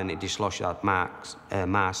hard and it dislodged that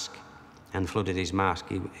mask and flooded his mask,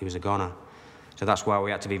 he was a goner. So that's why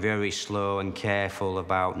we had to be very slow and careful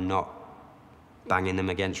about not banging them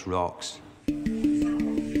against rocks.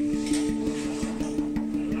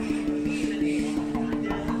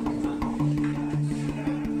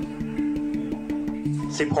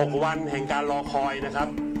 16 วันแห่งการรอคอยนะครับ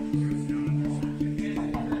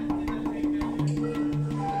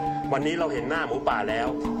วันนี้เราเห็นหน้าหมูป่าแล้ว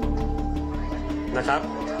นะครับ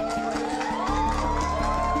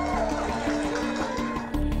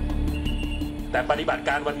แต่ปฏิบัติก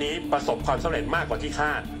ารวันนี้ประสบความสำเร็จมากกว่าที่ค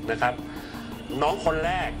าดนะครับน้องคนแ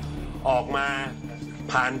รกออกมา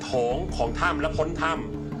ผ่านโถงของถ้ำและพ้นถ้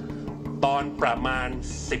ำตอนประมาณ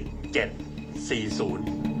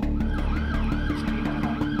 17:40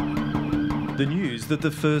 The news that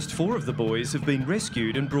the first 4 of the boys have been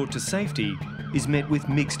rescued and brought to safety is met with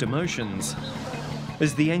mixed emotions,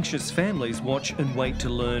 as the anxious families watch and wait to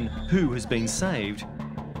learn who has been saved.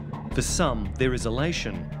 For some, there is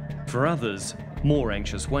elation. For others, more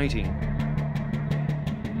anxious waiting.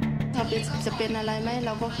 จะเป็นอะไรไหมเร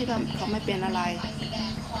าก็คิดว่าเขาไม่เป็นอะไร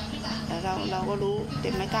แต่เราก็รู้แต่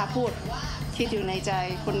ไม่กล้าพูดคิดอยู่ในใจ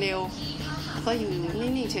คนเดียวก็อยู่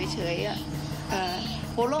นิ่งๆเฉยๆ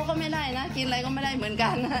Look,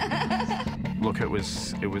 it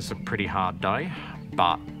was a pretty hard day,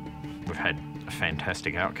 but we've had a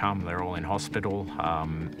fantastic outcome. They're all in hospital.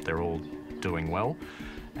 They're all doing well,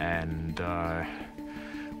 and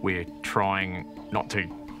we're trying not to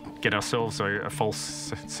get ourselves a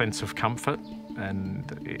false sense of comfort. And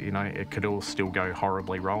you know, it could all still go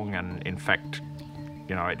horribly wrong. And in fact,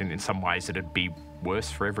 you know, in some ways, it'd be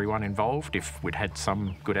worse for everyone involved if we'd had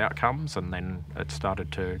some good outcomes and then it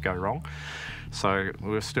started to go wrong. So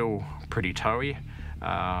we're still pretty toey.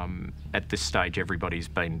 At this stage, everybody's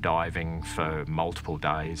been diving for multiple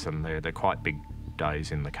days, and they're quite big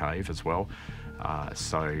days in the cave as well.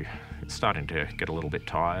 So it's starting to get a little bit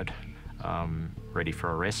tired, ready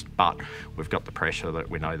for a rest, but we've got the pressure that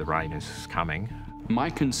we know the rain is coming.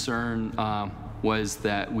 My concern was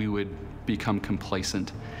that we would become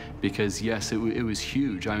complacent, because yes, it was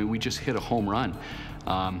huge. I mean, we just hit a home run,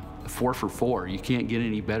 4 for 4. You can't get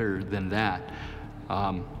any better than that.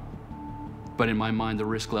 But in my mind, the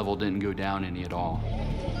risk level didn't go down any at all.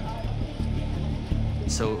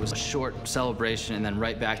 So it was a short celebration and then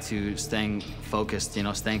right back to staying focused, you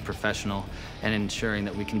know, staying professional and ensuring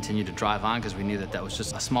that we continue to drive on, because we knew that that was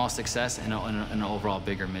just a small success in an overall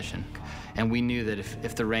bigger mission. And we knew that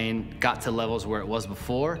if the rain got to levels where it was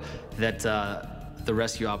before, that the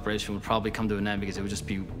rescue operation would probably come to an end, because it would just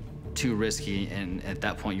be too risky, and at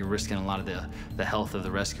that point you're risking a lot of the health of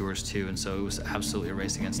the rescuers too, and so it was absolutely a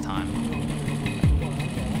race against time.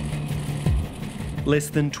 Less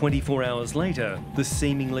than 24 hours later, the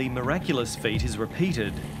seemingly miraculous feat is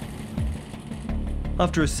repeated.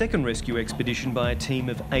 After a second rescue expedition by a team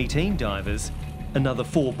of 18 divers, another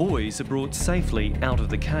 4 boys are brought safely out of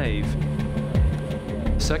the cave.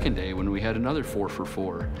 Second day, when we had another 4 for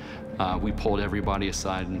 4, we pulled everybody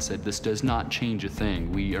aside and said, this does not change a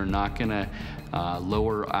thing. We are not going to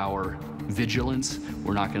lower our vigilance.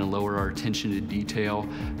 We're not going to lower our attention to detail.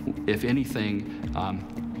 If anything,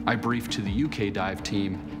 I briefed to the UK dive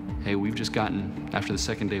team, hey, we've just gotten, after the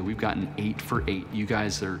second day, we've gotten 8 for 8. You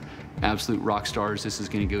guys are absolute rock stars. This is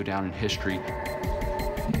going to go down in history.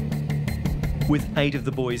 With 8 of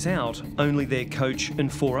the boys out, only their coach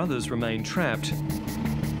and 4 others remain trapped.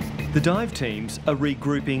 The dive teams are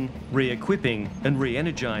regrouping, re-equipping and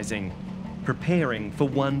re-energising, preparing for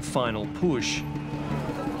one final push.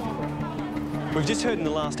 We've just heard in the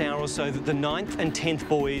last hour or so that the 9th and 10th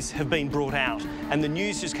boys have been brought out, and the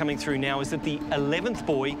news just coming through now is that the 11th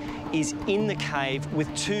boy is in the cave with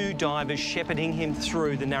 2 divers shepherding him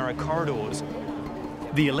through the narrow corridors.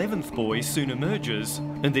 The 11th boy soon emerges,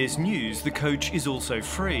 and there's news the coach is also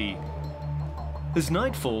free. As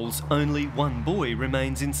night falls, only 1 boy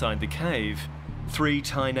remains inside the cave. 3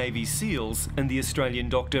 Thai Navy SEALs and the Australian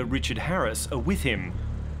doctor Richard Harris are with him.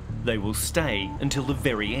 They will stay until the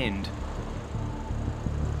very end.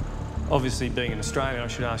 Obviously, being an Australian, I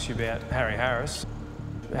should ask you about Harry Harris.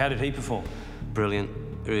 How did he perform? brilliant,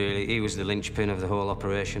 really. He was the linchpin of the whole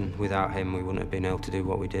operation. Without him, we wouldn't have been able to do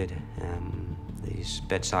what we did. His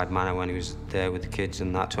bedside manner when he was there with the kids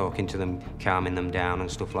and that, talking to them, calming them down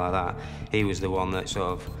and stuff like that. He was the one that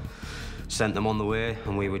sort of sent them on the way,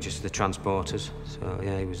 and we were just the transporters. So,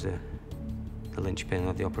 yeah, he was the linchpin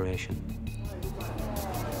of the operation.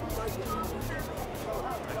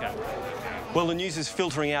 Well, the news is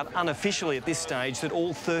filtering out unofficially at this stage that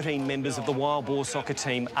all 13 members of the wild boar soccer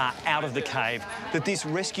team are out of the cave, that this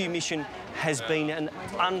rescue mission has been an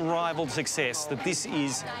unrivalled success, that this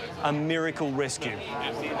is a miracle rescue.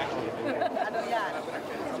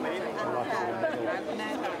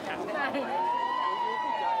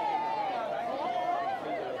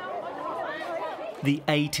 The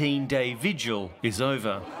 18-day vigil is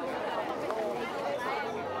over.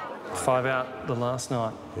 5 out the last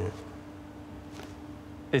night. Yeah.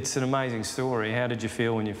 It's an amazing story. How did you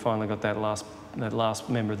feel when you finally got that last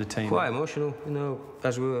member of the team? Quite emotional, you know.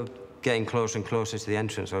 As we were getting closer and closer to the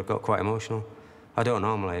entrance, I got quite emotional. I don't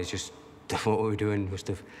normally, it's just what we were doing was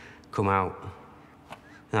to come out.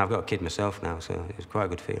 And I've got a kid myself now, so it was quite a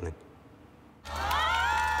good feeling.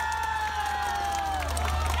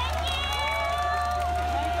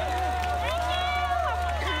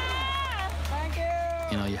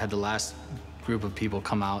 You know, you had the last group of people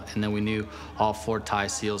come out, and then we knew all 4 Thai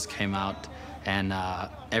SEALs came out, and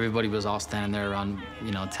everybody was all standing there around,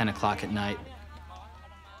 10 o'clock at night.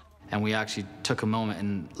 And we actually took a moment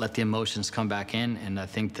and let the emotions come back in, and I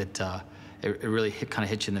think that it really kind of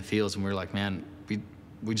hit you in the feels, and we were like, man,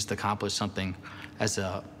 we just accomplished something as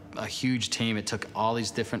a huge team. It took all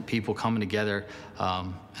these different people coming together,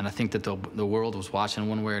 and I think that the world was watching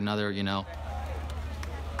one way or another,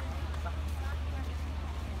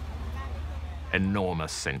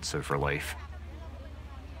 Enormous sense of relief.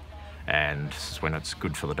 And this is when it's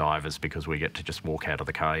good for the divers, because we get to just walk out of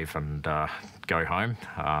the cave and go home.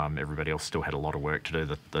 Everybody else still had a lot of work to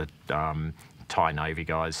do. The Thai Navy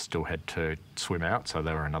guys still had to swim out, so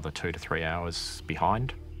they were another 2 to 3 hours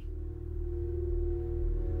behind.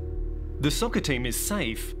 The soccer team is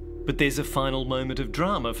safe, but there's a final moment of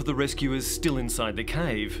drama for the rescuers still inside the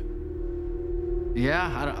cave.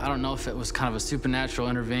 Yeah, I don't know if it was kind of a supernatural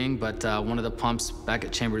intervening, but one of the pumps back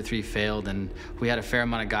at Chamber 3 failed, and we had a fair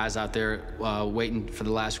amount of guys out there waiting for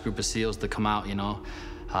the last group of SEALs to come out,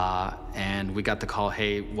 and we got the call,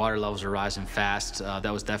 hey, water levels are rising fast.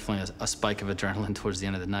 That was definitely a spike of adrenaline towards the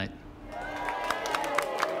end of the night.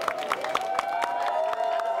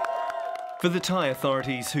 For the Thai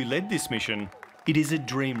authorities who led this mission, it is a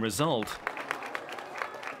dream result.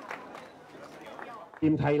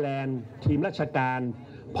 ทีมไทยแลนด์ทีมราชการ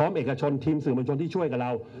พร้อมเอกชนทีมสื่อมวลชนที่ช่วยกับเร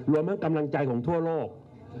ารวมทั้งกำลังใจของทั่วโลก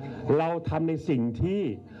เราทำในสิ่งที่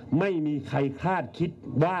ไม่มีใครคาดคิด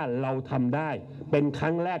ว่าเราทำได้เป็นค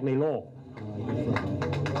รั้งแรกในโลก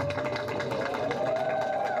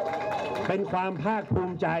เป็นความภาคภู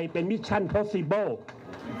มิใจเป็นมิชชั่น possible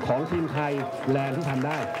ของทีมไทยแลนด์ที่ทำไ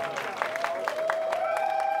ด้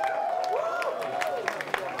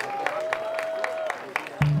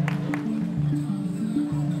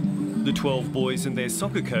The 12 boys and their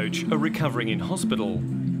soccer coach are recovering in hospital,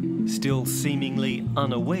 still seemingly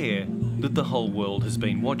unaware that the whole world has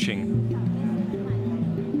been watching.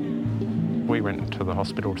 We went to the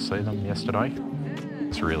hospital to see them yesterday.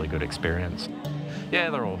 It's a really good experience. Yeah,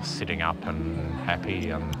 they're all sitting up and happy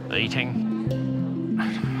and eating.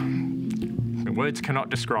 Words cannot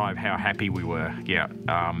describe how happy we were. Yeah,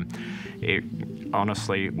 it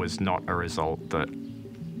honestly was not a result that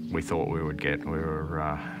we thought we would get.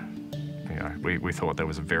 We thought there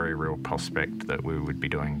was a very real prospect that we would be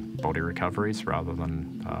doing body recoveries rather than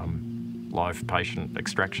live patient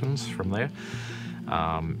extractions from there.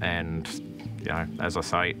 And as I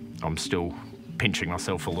say, I'm still pinching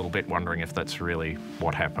myself a little bit, wondering if that's really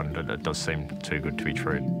what happened. It does seem too good to be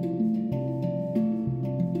true.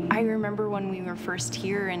 I remember when we were first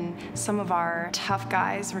here and some of our tough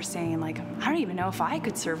guys were saying, like, I don't even know if I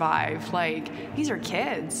could survive. Like, these are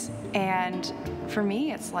kids. And for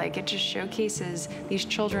me, it's like it just showcases these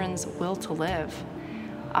children's will to live,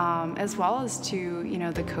 as well as to,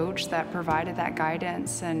 the coach that provided that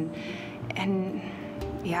guidance. And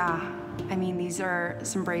yeah, I mean, these are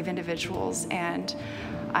some brave individuals, and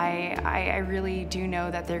I really do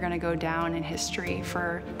know that they're going to go down in history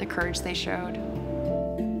for the courage they showed.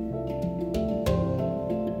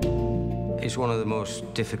 It's one of the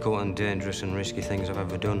most difficult and dangerous and risky things I've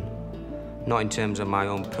ever done. Not in terms of my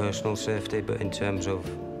own personal safety, but in terms of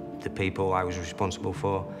the people I was responsible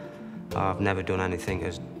for. I've never done anything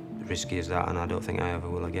as risky as that, and I don't think I ever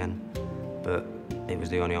will again. But it was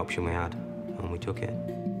the only option we had, and we took it.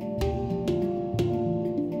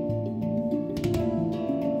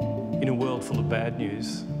 in a world full of bad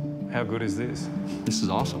news. How good is this? This is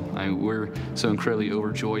awesome. We're so incredibly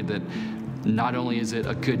overjoyed that not only is it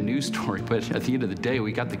a good news story, but at the end of the day,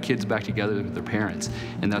 we got the kids back together with their parents,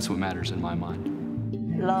 and that's what matters in my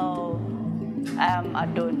mind. Hello, I'm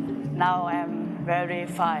adult. Now I'm very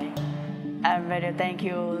fine. I'm very thank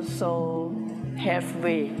you so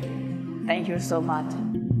healthy. Thank you so much.